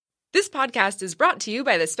This podcast is brought to you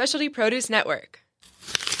by the Specialty Produce Network.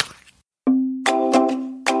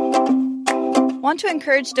 Want to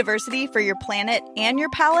encourage diversity for your planet and your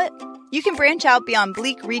palate? You can branch out beyond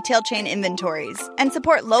bleak retail chain inventories and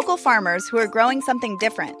support local farmers who are growing something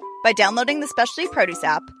different by downloading the Specialty Produce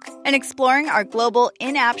app and exploring our global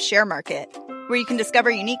in-app share market, where you can discover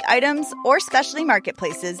unique items or specialty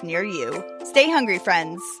marketplaces near you. Stay hungry,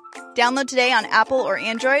 friends. Download today on Apple or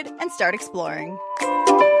Android and start exploring.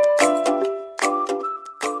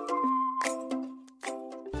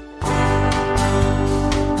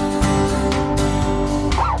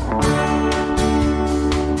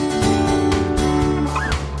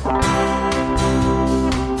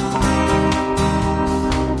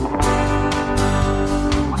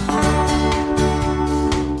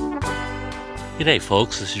 G'day,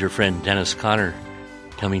 folks. This is your friend Dennis Conner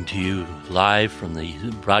coming to you live from the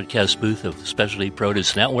broadcast booth of the Specialty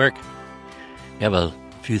Produce Network. We have a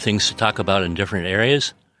few things to talk about in different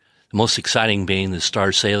areas. The most exciting being the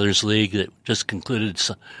Star Sailors League that just concluded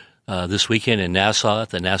this weekend in Nassau at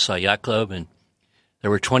the Nassau Yacht Club. And there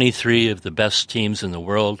were 23 of the best teams in the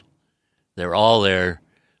world. They're all there.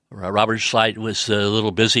 Robert Schleit was a little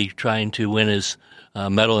busy trying to win his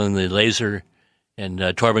medal in the laser. And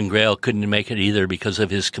Torben Grael couldn't make it either because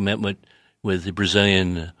of his commitment with the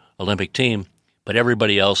Brazilian Olympic team. But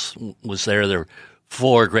everybody else was there. There were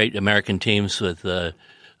four great American teams with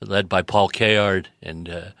led by Paul Kayard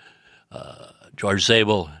and George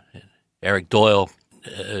Zabel, and Eric Doyle.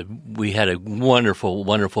 We had a wonderful,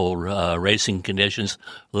 wonderful racing conditions,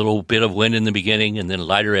 a little bit of wind in the beginning and then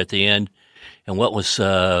lighter at the end. And what was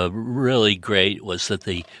really great was that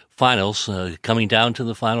the finals, coming down to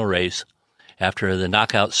the final race, after the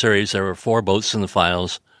knockout series, there were four boats in the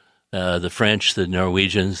finals, the French, the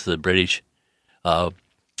Norwegians, the British,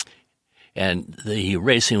 and the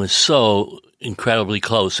racing was so incredibly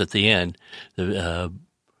close at the end. The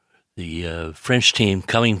French team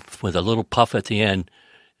coming with a little puff at the end,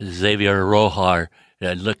 Xavier Rojar,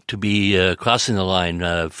 looked to be crossing the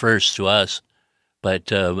line first to us,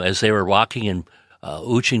 but as they were walking and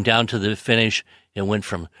ooching down to the finish, it went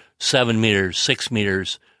from 7 meters, 6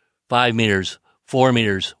 meters, 5 meters, 4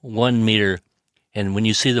 meters, 1 meter. And when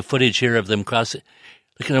you see the footage here of them crossing,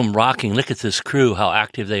 look at them rocking. Look at this crew, how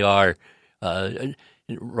active they are.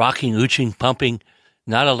 Rocking, ooching, pumping,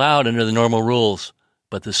 not allowed under the normal rules.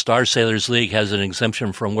 But the Star Sailors League has an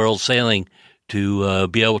exemption from world sailing to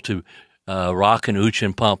be able to rock and ooch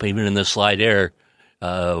and pump, even in this light air.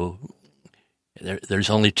 There's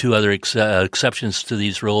only two other exceptions to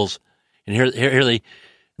these rules. And here they...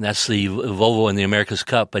 And that's the Volvo and the America's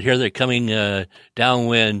Cup. But here they're coming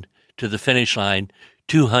downwind to the finish line,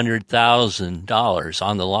 $200,000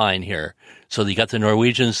 on the line here. So you got the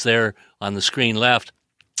Norwegians there on the screen left.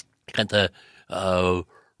 You got the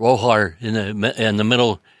Rojar in the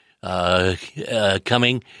middle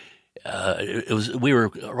coming. We were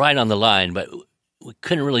right on the line, but we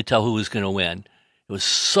couldn't really tell who was going to win. It was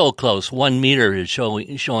so close. 1 meter is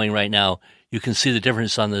showing right now. You can see the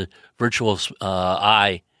difference on the virtual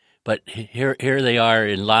eye. But here they are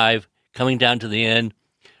in live, coming down to the end.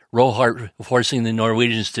 Rohart forcing the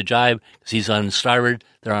Norwegians to jibe because he's on starboard.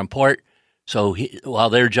 They're on port. So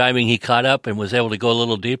while they're jibing, he caught up and was able to go a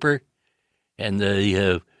little deeper. And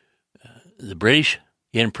the British,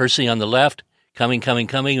 Ian Percy on the left, coming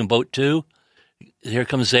in boat 2. Here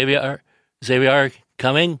comes Xavier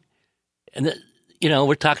coming. And,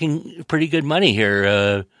 we're talking pretty good money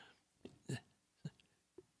here.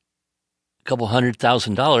 Couple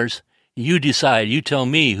 $100,000. You decide. You tell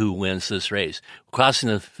me who wins this race. Crossing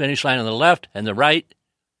the finish line on the left and the right,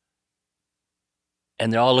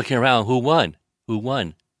 and they're all looking around. Who won?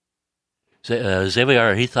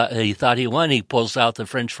 Xavier, he thought he won. He pulls out the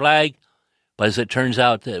French flag, but as it turns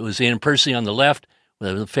out, it was Ian Percy on the left,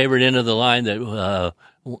 with the favorite end of the line that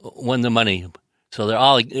won the money. So they're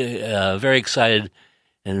all very excited,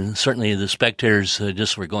 and certainly the spectators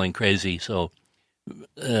just were going crazy. So.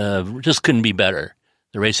 Just couldn't be better.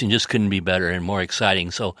 The racing just couldn't be better and more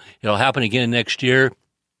exciting. So it'll happen again next year.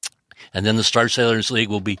 And then the Star Sailors League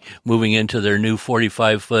will be moving into their new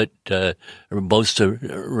 45-foot boats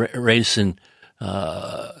to race in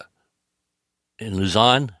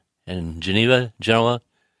Lausanne and Genoa.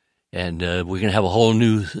 And we're going to have a whole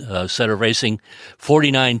new set of racing.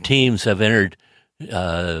 49 teams have entered.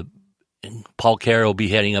 And Paul Kayard will be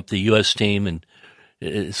heading up the U.S. team, and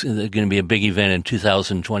it's going to be a big event in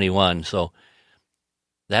 2021. So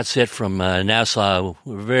that's it from Nassau.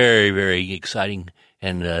 Very, very exciting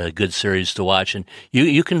and good series to watch. And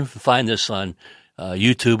you can find this on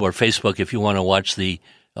YouTube or Facebook if you want to watch the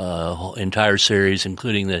entire series,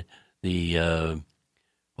 including the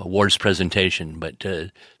awards presentation. But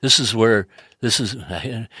this is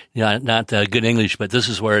not good English, but this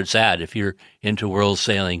is where it's at. If you're into world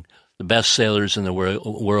sailing, the best sailors in the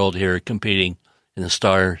world here competing in the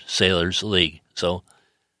Star Sailors League. So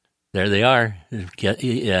there they are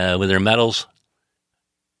with their medals.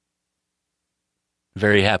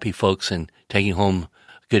 Very happy folks, and taking home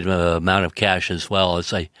a good amount of cash as well.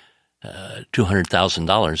 It's like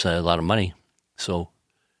 $200,000, a lot of money. So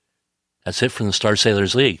that's it from the Star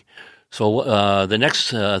Sailors League. So the next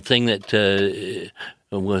thing that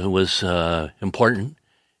was important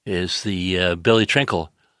is the Billy Trinkle,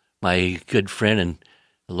 my good friend and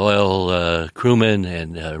loyal crewman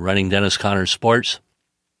and running Dennis Conner Sports,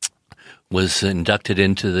 was inducted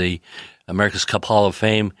into the America's Cup Hall of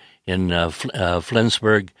Fame in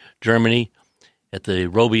Flensburg, Germany, at the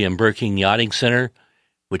Roby and Birking Yachting Center,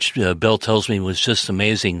 which Bill tells me was just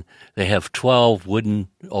amazing. They have 12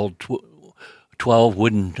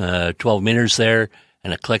 meters there,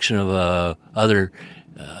 and a collection of other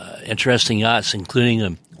interesting yachts, including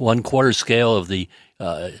a 1/4 scale of the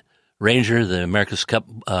Ranger, the America's Cup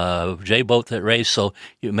J-boat that raced. So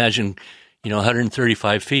you imagine,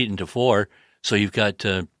 135 feet into 4. So you've got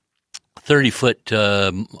 30-foot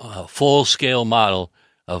full-scale model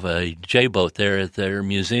of a J-boat there at their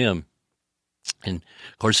museum. And,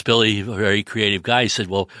 of course, Billy, a very creative guy, said,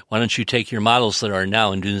 well, why don't you take your models that are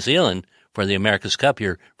now in New Zealand for the America's Cup,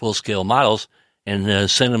 your full-scale models, and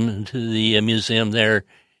send them to the museum there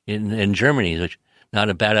in Germany, which not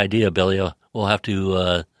a bad idea, Billy. We'll have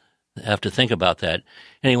to think about that.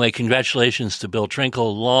 Anyway, congratulations to Bill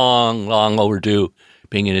Trinkle. Long, long overdue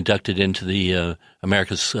being inducted into the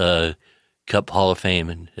America's Cup Hall of Fame,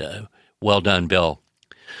 and well done, Bill.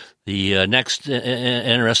 The next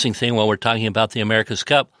interesting thing while we're talking about the America's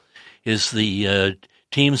Cup is the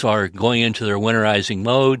teams are going into their winterizing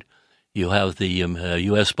mode. You have the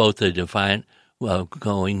U.S. boat, the Defiant,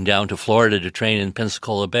 going down to Florida to train in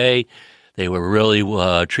Pensacola Bay. They were really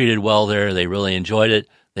treated well there. They really enjoyed it.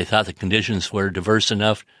 They thought the conditions were diverse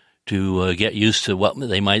enough to get used to what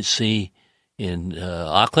they might see in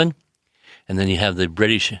Auckland. And then you have the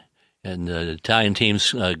British and the Italian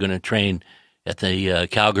teams going to train at the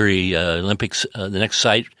Calgary Olympics, the next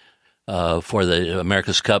site for the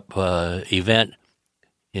America's Cup event.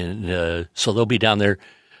 And so they'll be down there,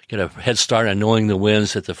 get a head start on knowing the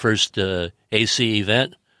winds at the first AC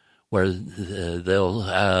event, where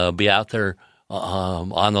they'll be out there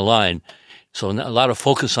on the line. So a lot of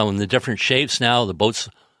focus on the different shapes now. The boats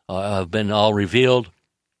have been all revealed,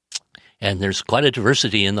 and there's quite a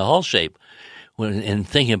diversity in the hull shape. In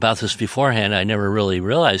thinking about this beforehand, I never really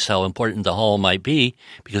realized how important the hull might be,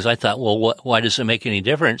 because I thought, well, why does it make any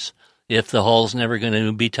difference if the hull's never going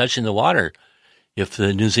to be touching the water? If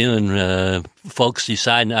the New Zealand folks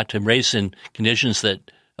decide not to race in conditions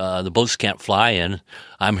that the boats can't fly in,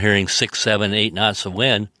 I'm hearing 6, 7, 8 knots of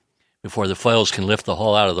wind before the foils can lift the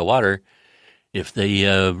hull out of the water. If they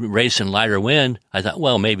race in lighter wind, I thought,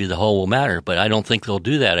 well, maybe the hull will matter, but I don't think they'll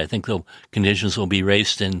do that. I think the conditions will be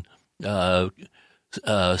raced in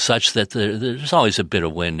such that there's always a bit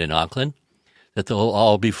of wind in Auckland, that they'll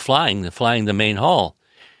all be flying the main hull.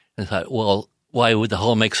 And I thought, well, why would the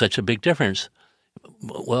hull make such a big difference?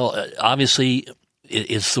 Well, obviously,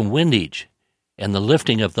 it's the windage and the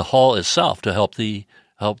lifting of the hull itself to help the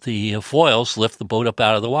foils lift the boat up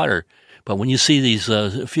out of the water. But when you see these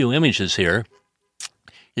few images here,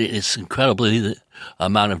 it's incredibly the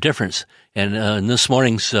amount of difference. And in this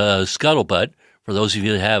morning's Scuttlebutt, for those of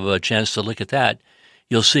you that have a chance to look at that,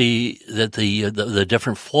 you'll see that the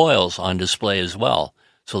different foils on display as well.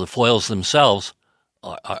 So the foils themselves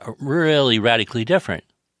are really radically different,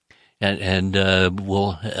 and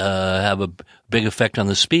will have a big effect on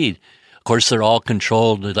the speed. Of course, they're all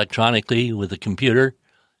controlled electronically with a computer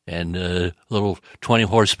and a little 20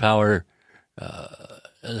 horsepower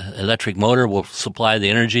electric motor will supply the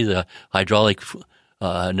energy, the hydraulic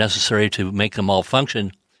necessary to make them all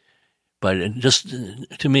function. But just,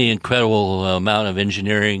 to me, incredible amount of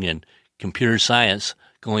engineering and computer science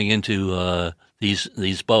going into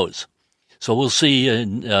these boats. So we'll see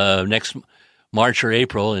next March or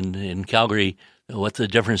April in Calgary what the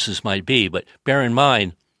differences might be. But bear in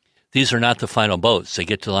mind, these are not the final boats. They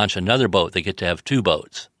get to launch another boat. They get to have 2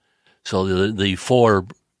 boats. So the 4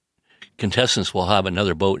 contestants will have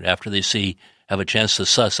another boat after they have a chance to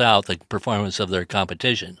suss out the performance of their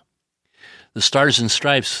competition. The Stars and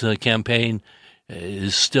Stripes campaign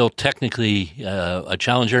is still technically a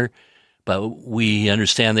challenger, but we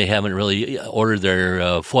understand they haven't really ordered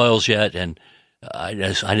their foils yet, and I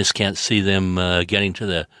just can't see them getting to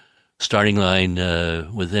the starting line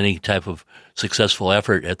with any type of successful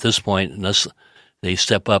effort at this point, unless they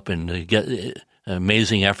step up and get an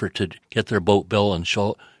amazing effort to get their boat built and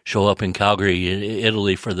show up in Calgary,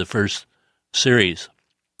 Italy for the first series.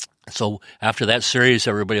 So after that series,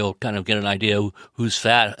 everybody will kind of get an idea who's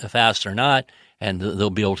fast or not, and they'll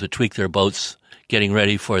be able to tweak their boats getting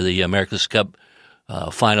ready for the America's Cup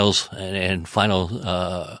finals and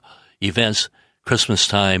final events Christmas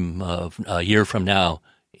time a year from now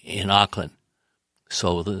in Auckland.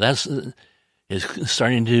 So that's is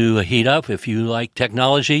starting to heat up. If you like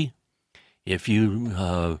technology, if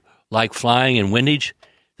you like flying and windage,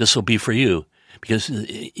 this will be for you. Because,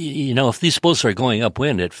 if these boats are going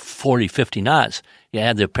upwind at 40, 50 knots, you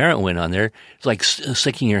add the apparent wind on there, it's like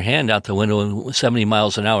sticking your hand out the window 70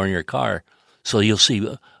 miles an hour in your car. So you'll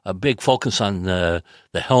see a big focus on the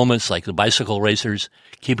helmets, like the bicycle racers,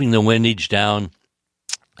 keeping the windage down,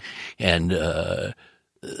 and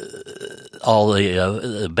all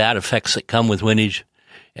the bad effects that come with windage,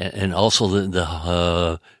 and also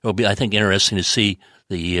it'll be, I think, interesting to see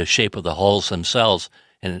the shape of the hulls themselves.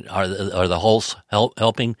 And are the hulls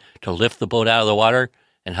helping to lift the boat out of the water,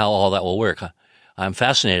 and how all that will work? I'm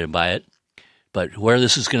fascinated by it, but where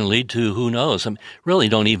this is going to lead to, who knows? I really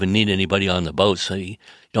don't even need anybody on the boat, so you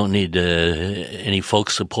don't need any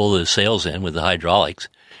folks to pull the sails in with the hydraulics.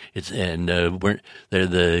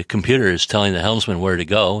 The computer is telling the helmsman where to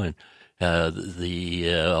go, and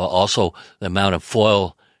also the amount of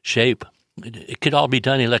foil shape. It could all be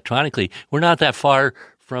done electronically. We're not that far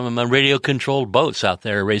from radio-controlled boats out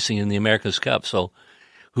there racing in the America's Cup. So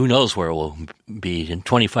who knows where we'll be. And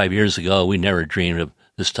 25 years ago, we never dreamed of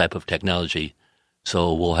this type of technology.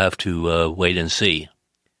 So we'll have to wait and see.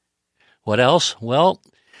 What else? Well,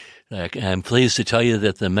 I'm pleased to tell you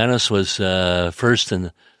that the Menace was first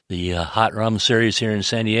in the Hot Rum Series here in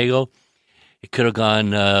San Diego. It could have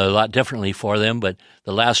gone a lot differently for them, but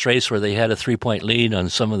the last race where they had a 3-point lead on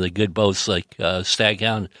some of the good boats like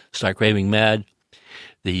Staghound, Stark Raving Mad,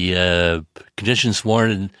 the conditions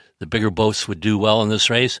warranted the bigger boats would do well in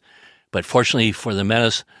this race, but fortunately for the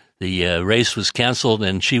Menace, the race was canceled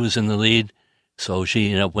and she was in the lead, so she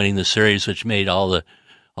ended up winning the series, which made all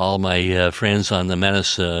my friends on the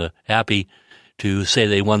Menace happy to say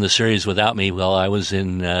they won the series without me while I was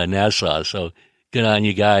in Nassau. So good on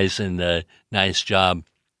you guys, and nice job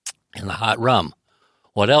in the Hot Rum.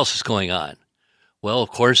 What else is going on? Well,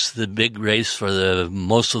 of course, the big race for the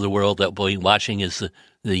most of the world that we'll be watching is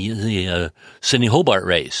the Sydney Hobart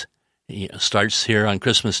race. It starts here on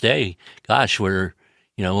Christmas Day. Gosh, we're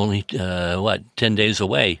only 10 days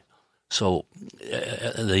away. So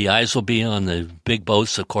the eyes will be on the big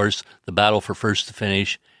boats. Of course, the battle for first to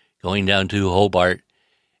finish, going down to Hobart.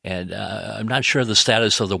 And I'm not sure of the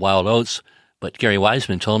status of the Wild Oats, but Gary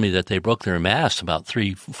Wiseman told me that they broke their mast about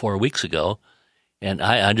 3-4 weeks ago. And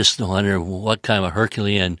I just wonder what kind of a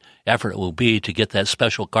Herculean effort it will be to get that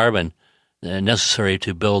special carbon necessary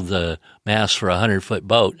to build the mast for a 100-foot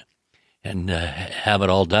boat and have it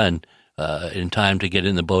all done in time to get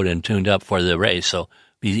in the boat and tuned up for the race. So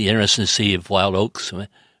be interesting to see if Wild Oats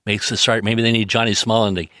makes the start. Maybe they need Johnny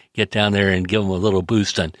Smullen to get down there and give them a little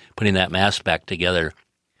boost on putting that mast back together.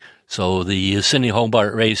 So the Sydney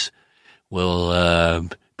Hobart race will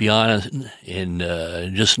be on in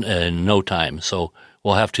just no time. So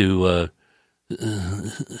we'll have to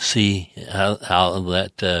see how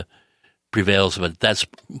that prevails. But that's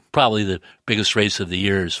probably the biggest race of the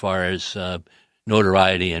year as far as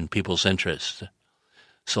notoriety and people's interest.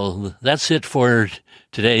 So that's it for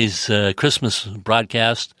today's Christmas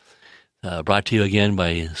broadcast, brought to you again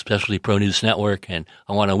by Specialty Produce Network. And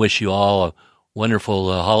I want to wish you all a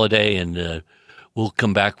wonderful holiday, and we'll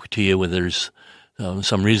come back to you when there's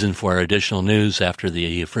some reason for additional news after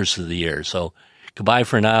the first of the year. So goodbye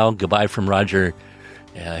for now. Goodbye from Roger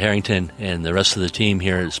Harrington and the rest of the team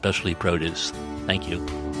here at Specialty Produce. Thank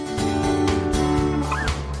you.